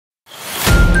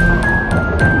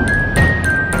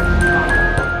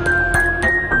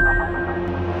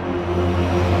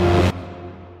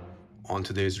On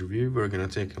today's review, we're going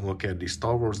to take a look at the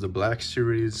Star Wars The Black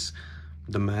Series,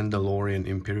 the Mandalorian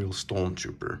Imperial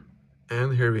Stormtrooper.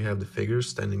 And here we have the figure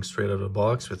standing straight out of the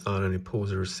box without any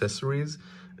poser accessories.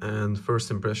 And first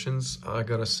impressions, I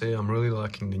gotta say I'm really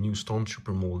liking the new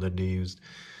Stormtrooper mold that they used.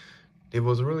 It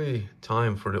was really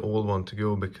time for the old one to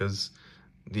go because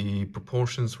the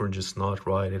proportions were just not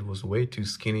right. It was way too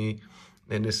skinny,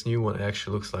 and this new one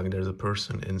actually looks like there's a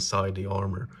person inside the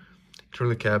armor. It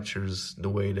really captures the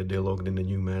way that they looked in the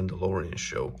new Mandalorian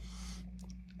show.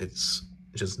 It's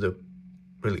just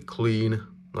really clean,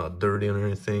 not dirty or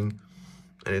anything,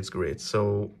 and it's great.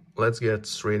 So let's get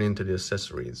straight into the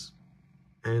accessories.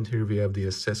 And here we have the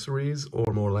accessories,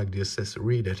 or more like the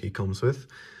accessory that he comes with.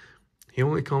 He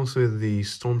only comes with the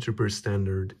Stormtrooper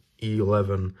standard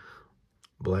E11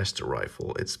 blaster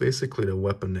rifle. It's basically the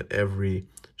weapon that every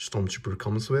Stormtrooper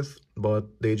comes with, but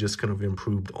they just kind of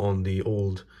improved on the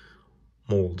old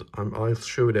mold. I'll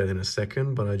show you that in a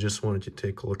second, but I just wanted to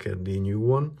take a look at the new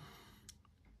one.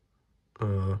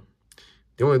 The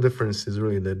only difference is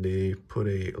really that they put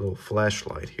a little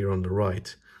flashlight here on the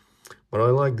right, but I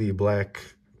like the black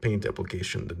paint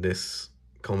application that this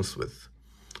comes with.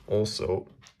 Also,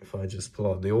 if I just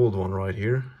pull out the old one right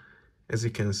here, as you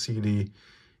can see, the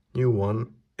new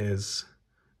one is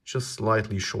just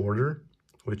slightly shorter,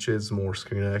 which is more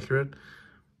screen accurate,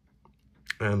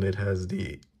 and it has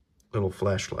the little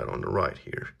flashlight on the right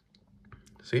here.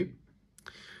 See?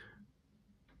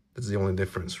 That's the only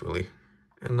difference, really.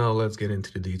 And now let's get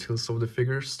into the details of the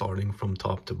figure, starting from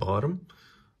top to bottom.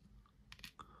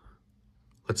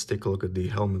 Let's take a look at the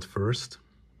helmet first.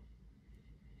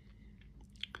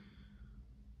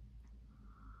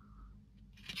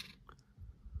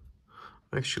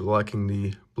 I'm actually liking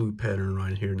the blue pattern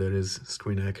right here that is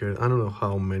screen accurate. I don't know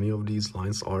how many of these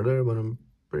lines are there, but I'm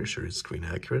pretty sure it's screen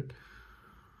accurate.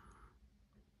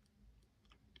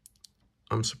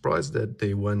 I'm surprised that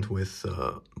they went with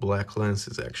black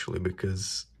lenses actually,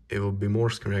 because it would be more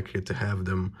screen accurate to have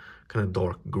them kind of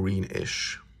dark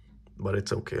greenish. But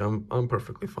it's okay. I'm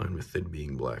perfectly fine with it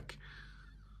being black.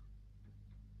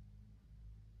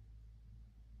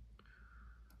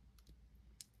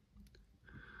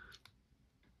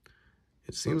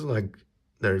 It seems like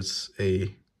there's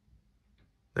a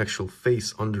actual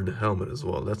face under the helmet as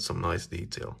well. That's some nice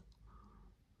detail.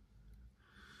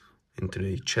 Into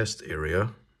the chest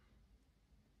area.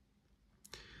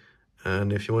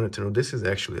 And if you wanted to know, this is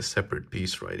actually a separate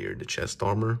piece right here, the chest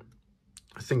armor.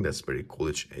 I think that's pretty cool.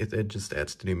 It just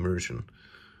adds to the immersion.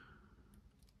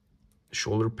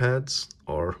 Shoulder pads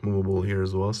are movable here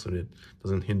as well, so that it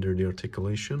doesn't hinder the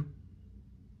articulation.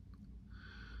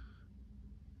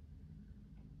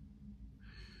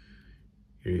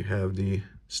 Here you have the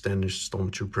standard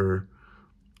Stormtrooper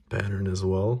pattern as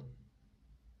well.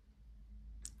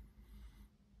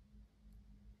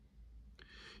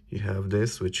 You have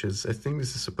this, which is, I think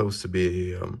this is supposed to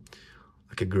be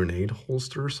like a grenade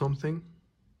holster or something.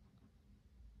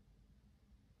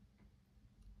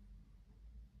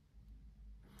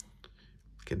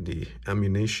 Look at the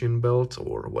ammunition belt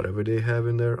or whatever they have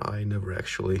in there. I never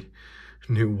actually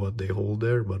knew what they hold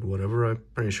there, but whatever, I'm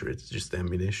pretty sure it's just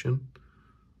ammunition.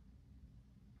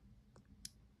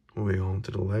 Moving on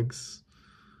to the legs.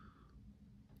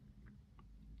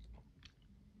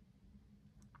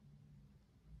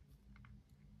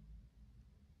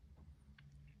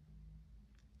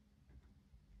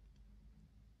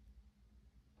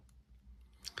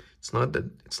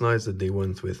 It's nice that they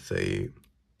went with a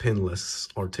pinless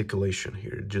articulation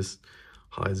here. It just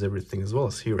hides everything, as well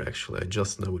as here actually. I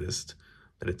just noticed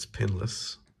that it's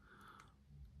pinless,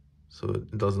 so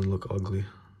it doesn't look ugly.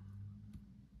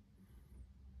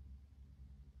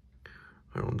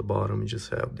 Right on the bottom you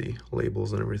just have the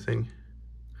labels and everything.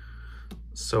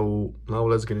 So now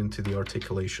let's get into the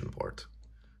articulation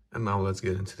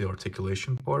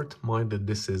part. Mind that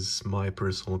this is my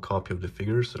personal copy of the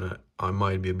figure, so that I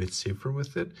might be a bit safer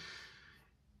with it.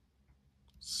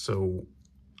 So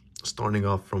starting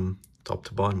off from top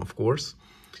to bottom, of course,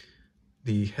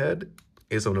 the head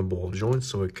is on a ball joint,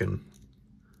 so it can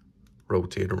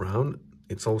rotate around.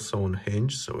 It's also on a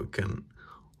hinge, so it can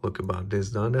look about this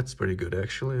down. That's pretty good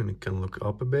actually, and it can look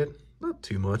up a bit. Not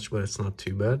too much, but it's not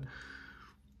too bad.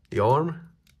 The arm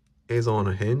is on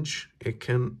a hinge. It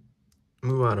can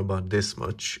move out about this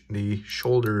much. The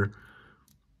shoulder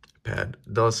pad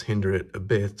does hinder it a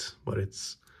bit, but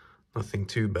it's nothing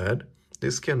too bad.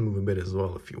 This can move a bit as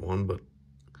well if you want, but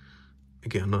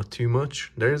again, not too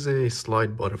much. There's a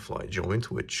slight butterfly joint,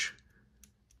 which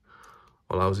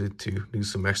allows it to do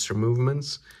some extra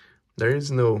movements. There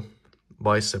is no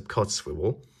bicep cut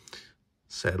swivel,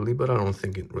 sadly, but I don't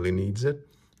think it really needs it.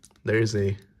 There is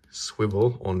a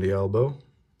swivel on the elbow.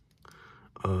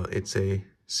 It's a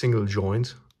single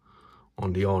joint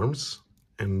on the arms,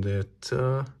 and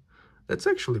that's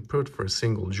actually put for a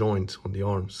single joint on the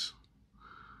arms.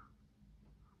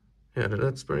 Yeah,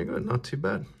 that's very good, not too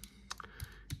bad.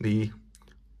 The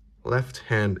left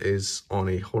hand is on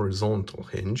a horizontal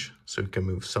hinge, so you can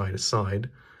move side to side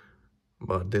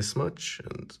about this much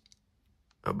and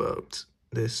about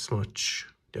this much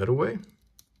the other way.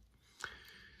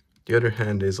 The other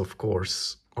hand is, of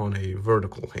course, on a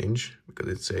vertical hinge because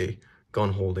it's a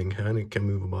gun holding hand. It can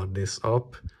move about this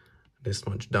up, this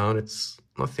much down. It's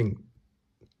nothing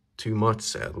too much,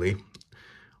 sadly.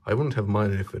 I wouldn't have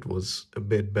minded if it was a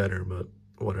bit better, but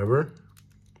whatever.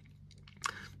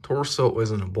 Torso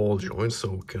isn't a ball joint,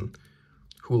 so it can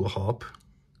hula hop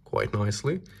quite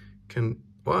nicely.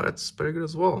 Well, that's very good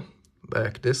as well.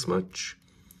 Back this much,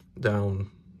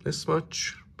 down this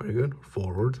much, very good.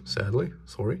 Forward, sadly,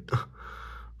 sorry.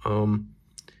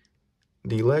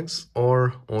 The legs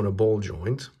are on a ball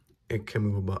joint. It can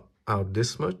move about out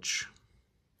this much.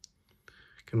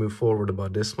 It can move forward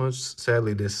about this much.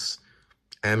 Sadly, this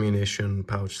ammunition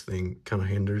pouch thing kind of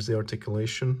hinders the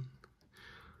articulation.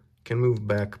 It can move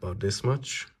back about this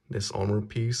much. This armor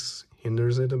piece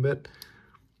hinders it a bit.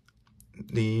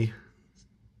 The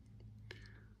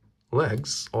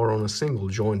legs are on a single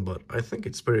joint, but I think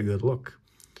it's very good look.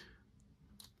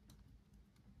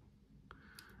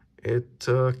 It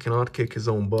cannot kick his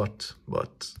own butt,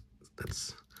 but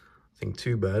that's, I think,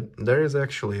 too bad. There is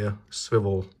actually a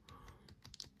swivel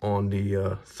on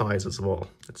the thighs as well.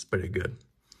 That's pretty good.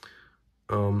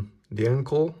 The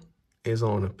ankle is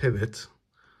on a pivot,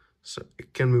 so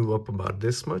it can move up about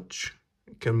this much.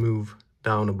 It can move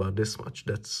down about this much.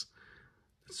 That's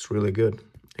really good.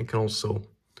 It can also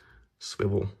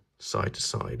swivel side to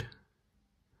side.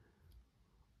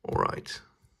 All right.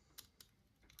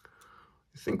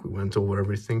 I think we went over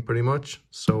everything pretty much.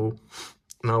 So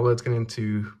now let's get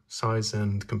into size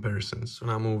and comparisons. So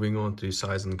now moving on to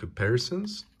size and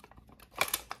comparisons.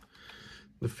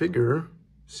 The figure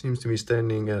seems to be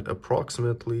standing at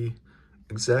approximately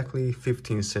exactly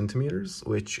 15 centimeters,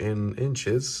 which in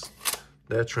inches,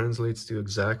 that translates to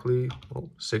exactly,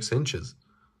 well, 6 inches.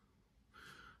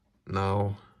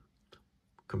 Now,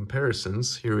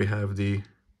 comparisons. Here we have the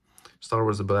Star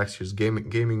Wars The Black Series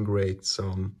gaming grade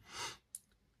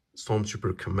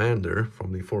Stormtrooper Commander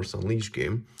from the Force Unleashed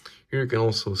game. Here you can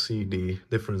also see the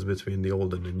difference between the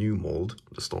old and the new mold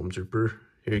of the Stormtrooper.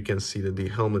 Here you can see that the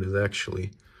helmet is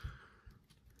actually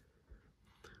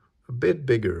a bit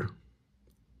bigger.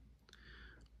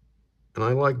 And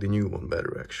I like the new one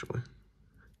better, actually.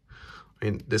 I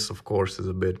mean, this, of course, is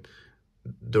a bit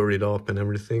dirtied up and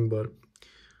everything, but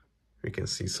you can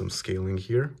see some scaling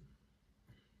here.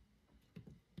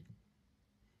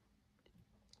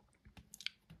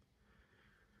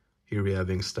 Here we have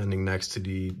him standing next to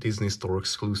the Disney Store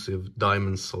exclusive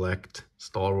Diamond Select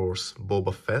Star Wars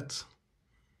Boba Fett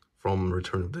from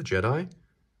Return of the Jedi.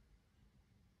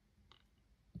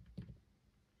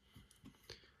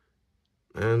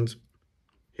 And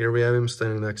here we have him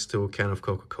standing next to a can of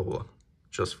Coca-Cola,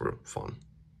 just for fun.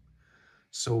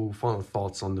 So, final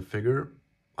thoughts on the figure.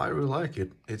 I really like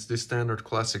it. It's the standard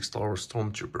classic Star Wars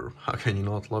Stormtrooper. How can you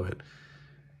not love it?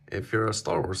 If you're a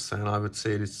Star Wars fan, I would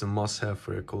say it's a must-have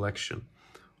for your collection.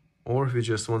 Or if you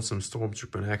just want some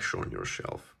Stormtrooper action on your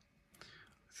shelf.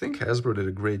 I think Hasbro did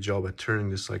a great job at turning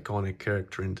this iconic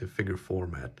character into figure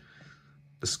format.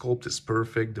 The sculpt is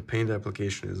perfect, the paint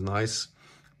application is nice,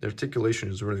 the articulation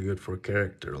is really good for a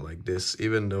character like this,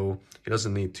 even though he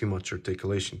doesn't need too much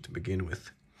articulation to begin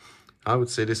with. I would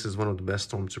say this is one of the best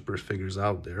Stormtrooper figures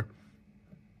out there.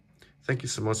 Thank you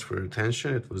so much for your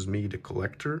attention. It was me, the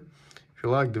collector. If you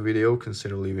liked the video,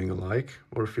 consider leaving a like,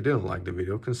 or if you didn't like the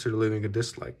video, consider leaving a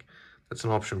dislike. That's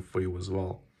an option for you as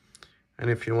well.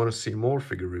 And if you want to see more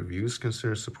figure reviews,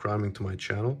 consider subscribing to my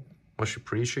channel. Much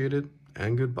appreciated,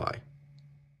 and goodbye.